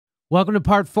Welcome to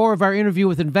part 4 of our interview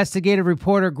with investigative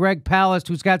reporter Greg Palast,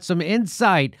 who's got some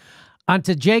insight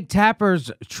onto Jake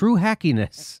Tapper's true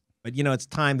hackiness. But, you know, it's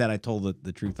time that I told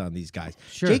the truth on these guys.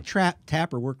 Sure. Jake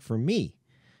Tapper worked for me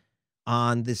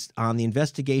on the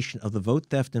investigation of the vote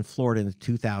theft in Florida in the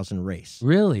 2000 race.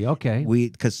 Really? Okay.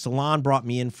 Because Salon brought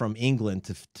me in from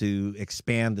England to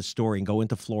expand the story and go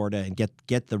into Florida and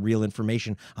get the real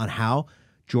information on how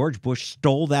George Bush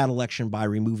stole that election by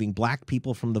removing black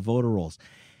people from the voter rolls.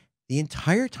 The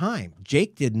entire time,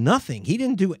 Jake did nothing. He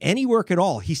didn't do any work at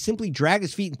all. He simply dragged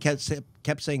his feet and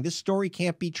kept saying, this story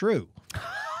can't be true.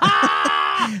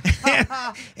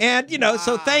 and, you know,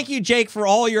 so thank you, Jake, for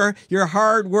all your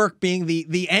hard work being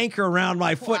the anchor around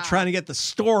my foot trying to get the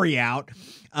story out.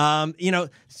 You know,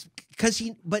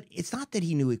 but it's not that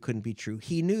he knew it couldn't be true.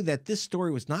 He knew that this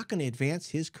story was not going to advance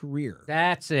his career.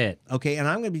 That's it. Okay, and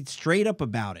I'm going to be straight up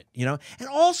about it, you know. And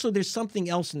also there's something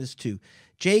else in this, too.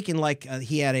 Jake and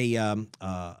he had a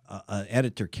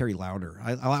editor, Kerry Lauder.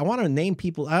 I want to name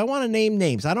people. I want to name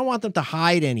names. I don't want them to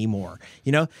hide anymore.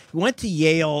 You know, went to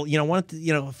Yale. You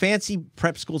know, fancy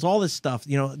prep schools, all this stuff.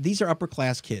 You know, these are upper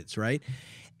class kids, right?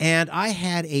 And I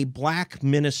had a black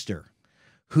minister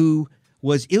who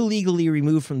was illegally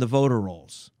removed from the voter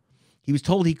rolls. He was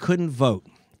told he couldn't vote.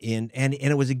 And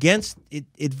it was against it.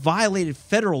 It violated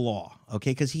federal law, okay?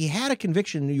 Because he had a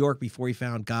conviction in New York before he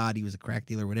found God. He was a crack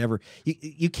dealer, whatever.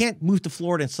 You can't move to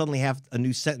Florida and suddenly have a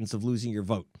new sentence of losing your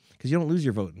vote because you don't lose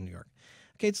your vote in New York.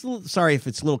 Okay, it's a little, sorry if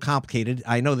it's a little complicated.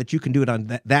 I know that you can do it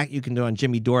on that you can do on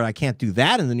Jimmy Dore. I can't do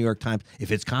that in the New York Times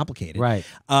if it's complicated, right?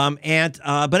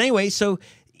 But anyway, so.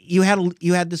 You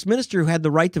had this minister who had the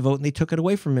right to vote, and they took it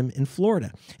away from him in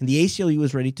Florida. And the ACLU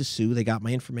was ready to sue. They got my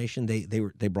information.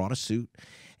 They brought a suit,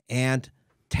 and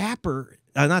Lauder,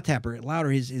 the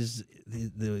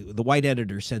white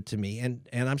editor said to me, and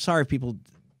I'm sorry if people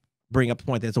bring up the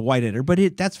point that it's a white editor, but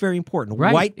that's very important.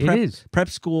 Right, White prep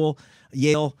school,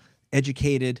 Yale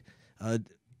educated,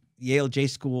 Yale J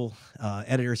school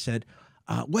editor said,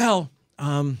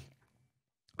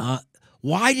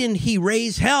 why didn't he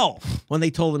raise hell when they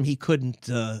told him he couldn't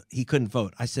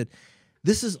vote? I said,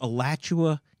 this is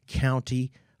Alachua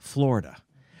County, Florida,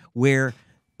 where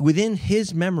within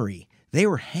his memory, they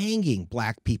were hanging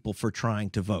black people for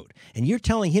trying to vote. And you're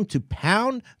telling him to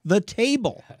pound the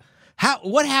table.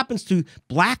 What happens to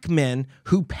black men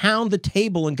who pound the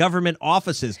table in government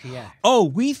offices? Yeah. Oh,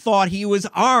 we thought he was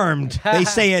armed, they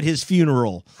say at his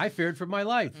funeral. I feared for my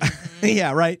life.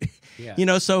 Yeah, right. Yeah. You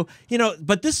know, so, you know,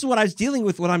 but this is what I was dealing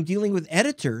with when I'm dealing with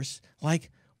editors.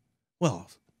 Like, well,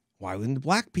 why wouldn't the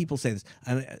black people say this?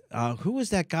 Who was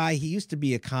that guy? He used to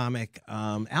be a comic,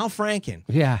 Al Franken.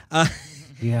 Yeah.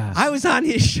 Yeah. I was on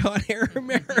his show on Air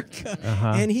America,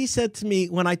 and he said to me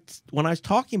when I was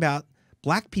talking about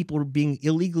black people being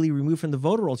illegally removed from the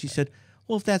voter rolls, he said,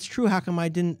 well, if that's true, how come I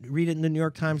didn't read it in the New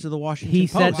York Times or the Washington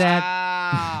Post? He said that.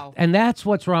 Wow. And that's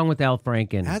what's wrong with Al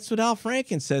Franken. That's what Al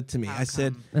Franken said to me. I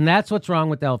said, and that's what's wrong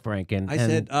with Al Franken. I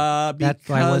said, because that's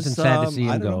why I wasn't sad to see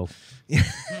him go.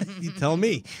 You tell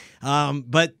me.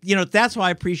 But, you know, that's why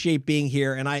I appreciate being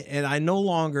here. And I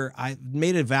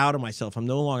made a vow to myself, I'm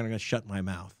no longer going to shut my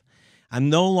mouth. I'm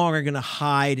no longer going to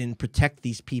hide and protect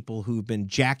these people who've been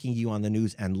jacking you on the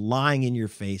news and lying in your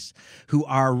face, who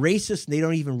are racist and they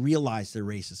don't even realize they're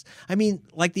racist. I mean,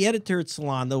 like the editor at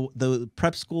Salon, the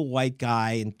prep school white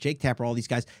guy, and Jake Tapper, all these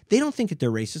guys, they don't think that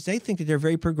they're racist. They think that they're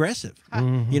very progressive,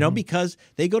 you know, because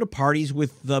they go to parties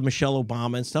with Michelle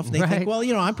Obama and stuff, and they think, well,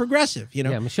 you know, I'm progressive, you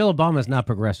know. Yeah, Michelle Obama's not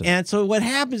progressive. And so what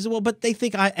happens, well, but they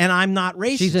think I'm not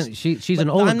racist. She's an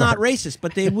oligarch. I'm not racist,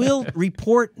 but they will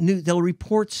they'll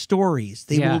report stories.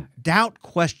 They will doubt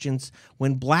questions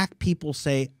when black people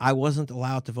say, I wasn't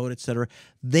allowed to vote, etc.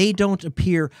 They don't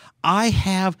appear.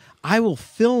 I will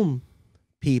film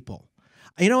people.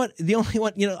 You know what? The only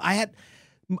one, you know, I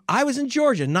was in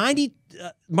Georgia.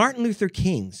 Martin Luther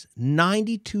King's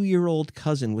 92-year-old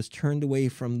cousin was turned away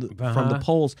from the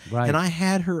polls, and I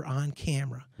had her on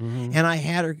camera, and I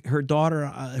had her daughter,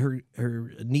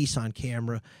 her niece on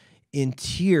camera, in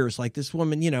tears, like this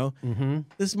woman, you know,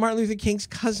 this is Martin Luther King's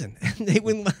cousin, and they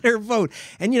wouldn't let her vote.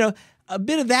 And, you know, a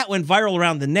bit of that went viral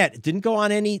around the net. It didn't go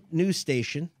on any news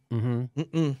station.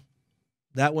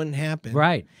 That wouldn't happen.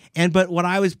 Right. But what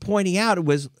I was pointing out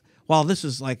was, while this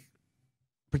is like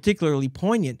particularly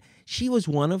poignant, she was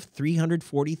one of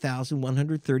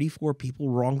 340,134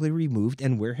 people wrongly removed.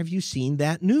 And where have you seen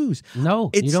that news? No,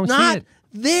 it's you don't not see it.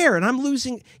 There. And I'm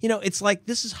losing, you know, it's like,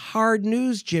 this is hard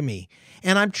news, Jimmy.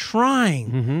 And I'm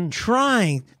trying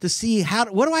to see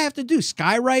what do I have to do?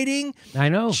 Skywriting? I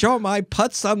know. Show my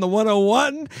putts on the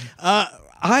 101?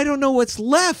 I don't know what's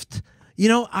left.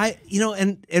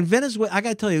 And Venezuela, I got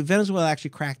to tell you, Venezuela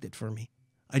actually cracked it for me.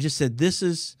 I just said, this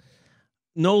is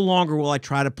no longer will I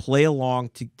try to play along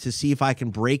to see if I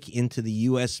can break into the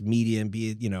U.S. media and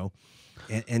be,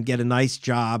 and get a nice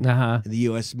job in the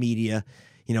U.S. media,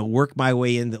 work my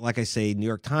way in. Like I say, New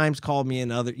York Times called me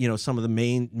and other, some of the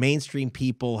mainstream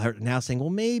people are now saying, well,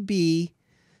 maybe,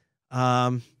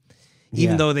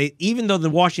 even though the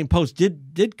Washington Post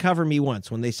did cover me once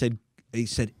when they said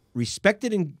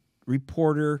respected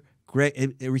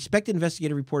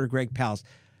investigative reporter Greg Palast,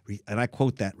 and I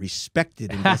quote that,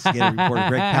 respected investigative reporter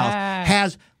Greg Palast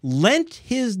has lent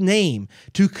his name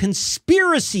to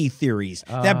conspiracy theories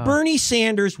that Bernie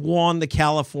Sanders won the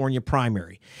California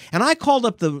primary. And I called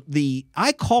up the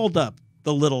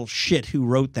little shit who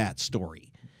wrote that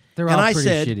story. They're all pretty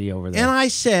shitty over there. And I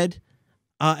said,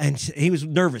 and he was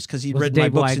nervous because he'd read my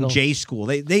books in J school.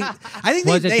 I think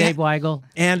was it Dave Weigel?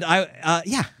 And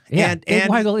yeah. Dave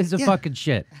Weigel is a fucking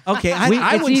shit. Okay,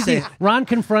 I would say Ron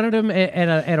confronted him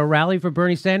at a rally for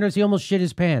Bernie Sanders. He almost shit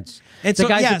his pants. And the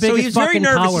guy's the biggest he was very fucking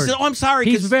nervous. coward. He said, "Oh, I'm sorry."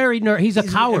 He's very nervous. He's a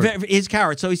coward. He's a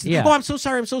coward. So he said, "Oh, I'm so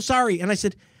sorry. I'm so sorry." And I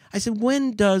said,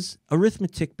 when does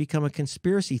arithmetic become a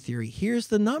conspiracy theory? Here's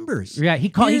the numbers. Yeah, he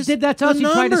did that to us. He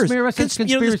tried to smear us as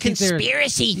conspiracy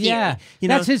conspiracy theory. Yeah,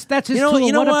 that's his tool.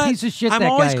 What a piece of shit that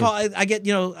guy is.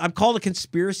 I'm called a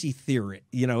conspiracy theorist.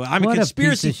 I'm What a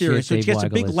conspiracy theorist, so Dave it gets a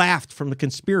Weigel big is. laugh from the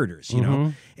conspirators.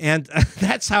 And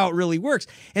that's how it really works.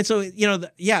 And so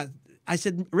I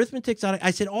said, arithmetic's on it. I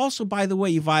said, also, by the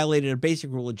way, you violated a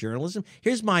basic rule of journalism.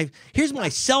 Here's my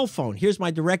cell phone. Here's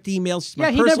my direct emails.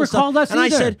 My he never called us and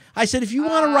either. I said, if you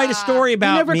want to write a story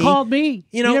about he never called me.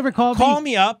 He never called me. Call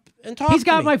me up and talk He's to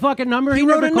me. got my fucking number. He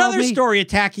wrote another story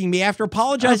attacking me after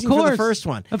apologizing for the first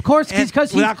one. Of course,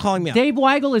 because without calling me up. Dave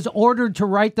Weigel is ordered to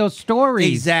write those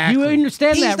stories. Exactly. You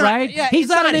understand that, right? Yeah, he's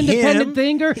not an independent him.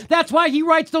 thinker. That's why he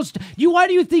writes those. Why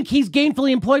do you think he's gainfully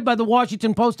employed by the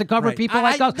Washington Post to cover people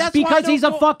like us? Because he's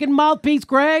a fucking mouthpiece,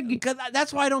 Greg.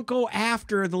 That's why I don't go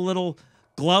after the little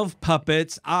glove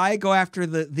puppets. I go after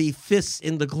the fists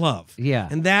in the glove. Yeah.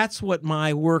 And that's what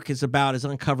my work is about, is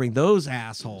uncovering those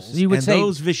assholes. So you would say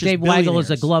those vicious Dave Weigel is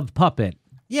a glove puppet.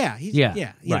 Yeah,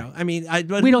 I mean,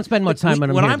 we don't spend much time on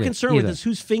him. What here I'm concerned with either. is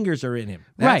whose fingers are in him.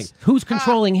 Right. Who's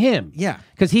controlling him? Yeah.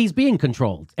 Because he's being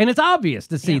controlled. And it's obvious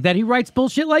to see that he writes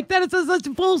bullshit like that. It's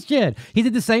such bullshit. He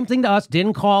did the same thing to us,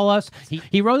 didn't call us.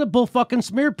 He wrote a bull fucking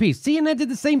smear piece. CNN did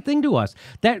the same thing to us.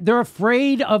 That they're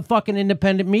afraid of fucking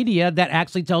independent media that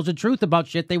actually tells the truth about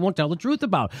shit they won't tell the truth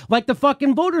about. Like the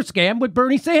fucking voter scam with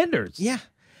Bernie Sanders. Yeah.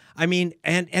 I mean,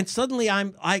 and suddenly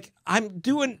I'm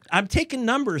taking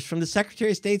numbers from the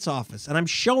Secretary of State's office and I'm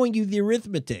showing you the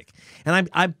arithmetic, and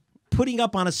I'm putting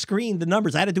up on a screen the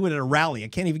numbers. I had to do it at a rally. I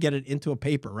can't even get it into a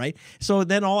paper, right? So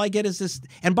then all I get is this.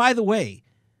 And by the way,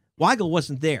 Weigel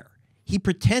wasn't there. He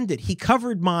pretended. He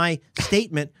covered my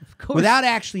statement without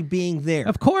actually being there.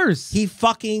 Of course. He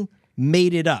fucking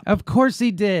made it up. Of course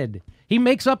he did. He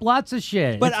makes up lots of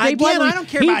shit. But again, I don't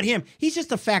care about him. He's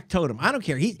just a factotum. I don't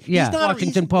care. He's not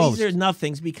Washington Post. These are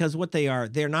nothings, because what they are,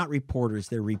 they're not reporters.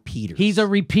 They're repeaters. He's a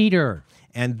repeater.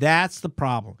 And that's the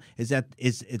problem. It's a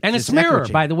smearer,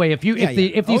 by the way. If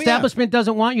the establishment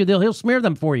doesn't want you, he'll smear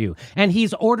them for you, and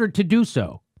he's ordered to do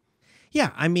so. Yeah,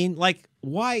 I mean, like,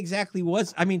 why exactly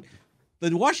the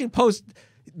Washington Post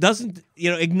doesn't,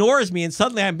 ignores me, and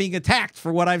suddenly I'm being attacked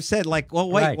for what I've said. Like,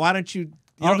 well, wait, why don't you?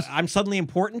 I'm suddenly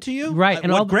important to you, right?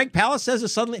 And what Greg Palast says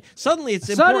is suddenly it's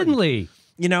important. Suddenly,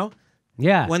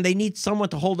 yeah. When they need someone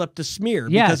to hold up the smear,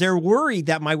 because they're worried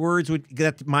that my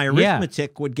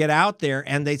arithmetic would get out there,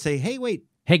 and they say, hey, wait.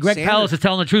 Hey, Greg Palast is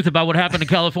telling the truth about what happened in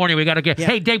California. We got to get.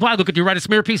 Hey, Dave Weigel, could you write a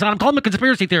smear piece on him? Call him a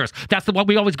conspiracy theorist. That's the one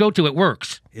we always go to. It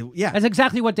works. That's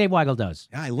exactly what Dave Weigel does.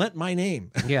 I lent my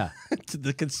name. Yeah, to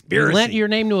the conspiracy. You lent your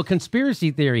name to a conspiracy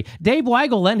theory. Dave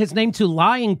Weigel lent his name to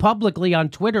lying publicly on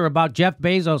Twitter about Jeff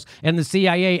Bezos and the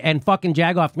CIA, and fucking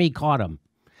Jagoff Me caught him.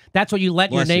 That's what you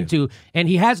lent your name to, and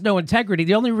he has no integrity.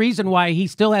 The only reason why he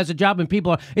still has a job and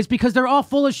people is because they're all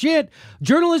full of shit.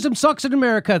 Journalism sucks in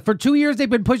America. For 2 years, they've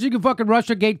been pushing a fucking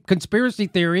Russiagate conspiracy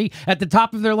theory at the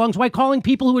top of their lungs while calling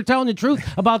people who are telling the truth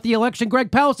about the election Greg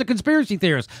Palast a conspiracy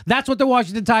theorist. That's what the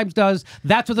Washington Times does.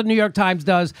 That's what the New York Times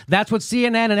does. That's what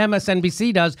CNN and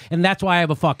MSNBC does, and that's why I have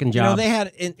a fucking job. They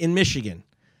had, in Michigan,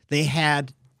 they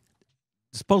had...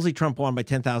 Supposedly Trump won by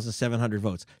 10,700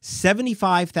 votes.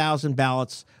 75,000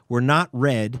 ballots were not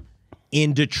read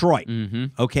in Detroit.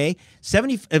 Okay?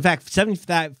 In fact,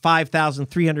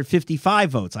 75,355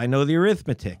 votes. I know the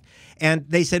arithmetic. And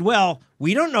they said, well,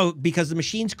 we don't know, because the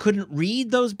machines couldn't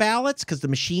read those ballots because the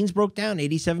machines broke down.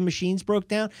 87 machines broke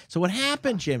down. So what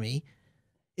happened, Jimmy,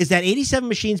 is that 87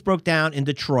 machines broke down in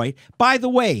Detroit. By the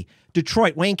way,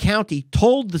 Detroit, Wayne County,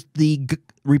 told the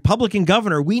Republican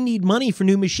governor, we need money for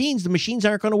new machines. The machines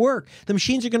aren't going to work. The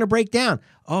machines are going to break down.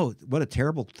 Oh, what a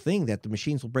terrible thing that the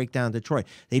machines will break down in Detroit.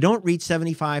 They don't reach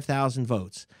 75,000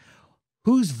 votes.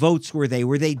 Whose votes were they?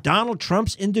 Were they Donald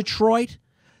Trump's in Detroit?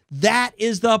 That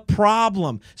is the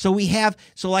problem. So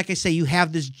like I say, you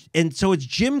have this, and so it's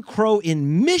Jim Crow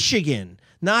in Michigan,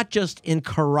 not just in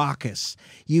Caracas.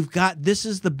 This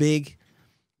is the big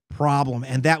problem,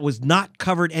 and that was not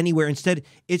covered anywhere. Instead,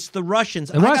 it's the Russians.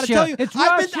 And I got to tell you,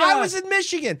 I was in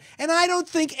Michigan, and I don't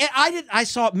think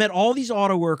met all these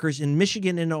auto workers in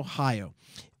Michigan and Ohio.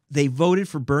 They voted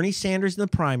for Bernie Sanders in the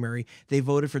primary. They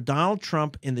voted for Donald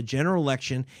Trump in the general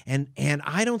election, and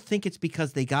I don't think it's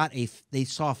because they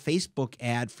saw a Facebook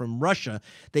ad from Russia.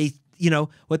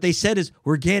 What they said is,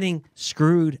 we're getting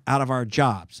screwed out of our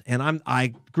jobs. And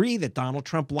I agree that Donald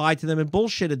Trump lied to them and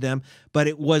bullshitted them, but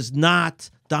it was not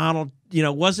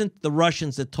wasn't the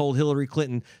Russians that told Hillary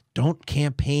Clinton, don't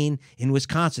campaign in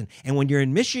Wisconsin. And when you're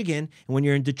in Michigan and when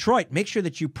you're in Detroit, make sure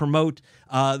that you promote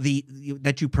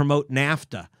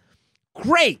NAFTA.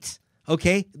 Great.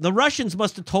 Okay, the Russians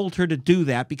must have told her to do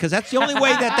that, because that's the only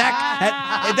way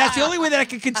that's the only way that I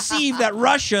could conceive that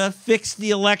Russia fixed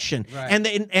the election. Right.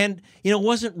 And it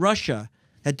wasn't Russia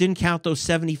that didn't count those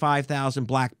 75,000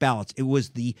 black ballots. It was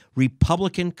the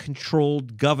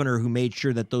Republican-controlled governor who made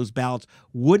sure that those ballots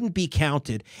wouldn't be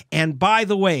counted. And by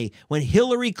the way, when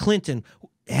Hillary Clinton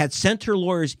had sent her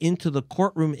lawyers into the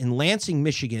courtroom in Lansing,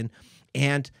 Michigan,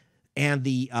 and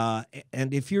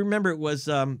if you remember, it was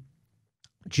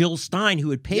Jill Stein who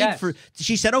had paid for.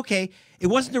 She said, okay, it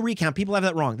wasn't a recount. People have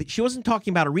that wrong. She wasn't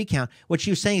talking about a recount. What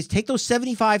she was saying is, take those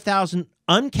 75,000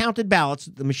 uncounted ballots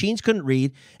the machines couldn't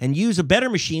read and use a better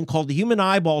machine called the human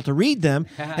eyeball to read them,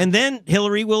 and then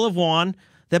Hillary will have won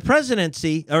the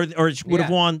presidency, or would have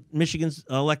won Michigan's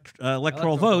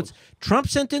electoral votes. Trump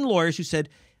sent in lawyers who said,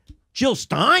 Jill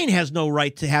Stein has no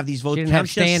right to have these votes. She didn't have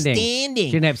standing.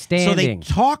 She didn't have standing.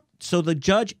 So the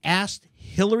judge asked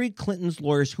Hillary Clinton's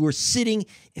lawyers, who were sitting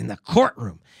in the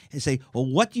courtroom, and say, well,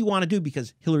 what do you want to do?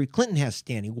 Because Hillary Clinton has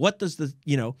standing. What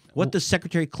does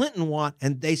Secretary Clinton want?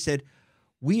 And they said,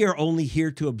 we are only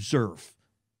here to observe.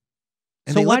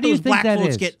 And so they let those black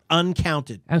votes get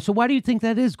uncounted. And so why do you think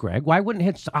that is, Greg? Why wouldn't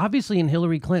it's obviously in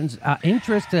Hillary Clinton's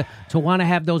interest to want to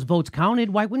have those votes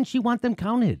counted? Why wouldn't she want them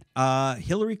counted?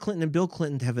 Hillary Clinton and Bill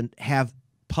Clinton have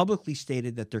publicly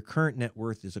stated that their current net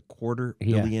worth is $250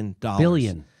 million.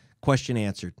 Billion. Question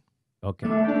answered. Okay.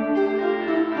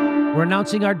 We're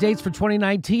announcing our dates for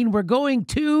 2019. We're going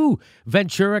to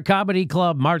Ventura Comedy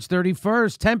Club, March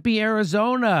 31st, Tempe,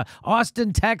 Arizona,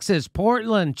 Austin, Texas,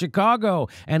 Portland, Chicago,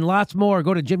 and lots more.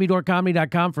 Go to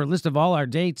jimmydorecomedy.com for a list of all our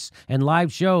dates and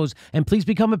live shows. And please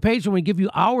become a patron. We give you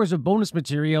hours of bonus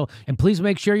material. And please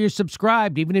make sure you're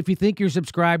subscribed. Even if you think you're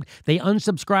subscribed, they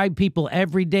unsubscribe people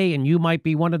every day, and you might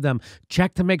be one of them.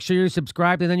 Check to make sure you're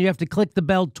subscribed, and then you have to click the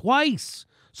bell twice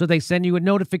so they send you a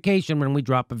notification when we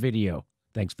drop a video.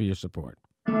 Thanks for your support.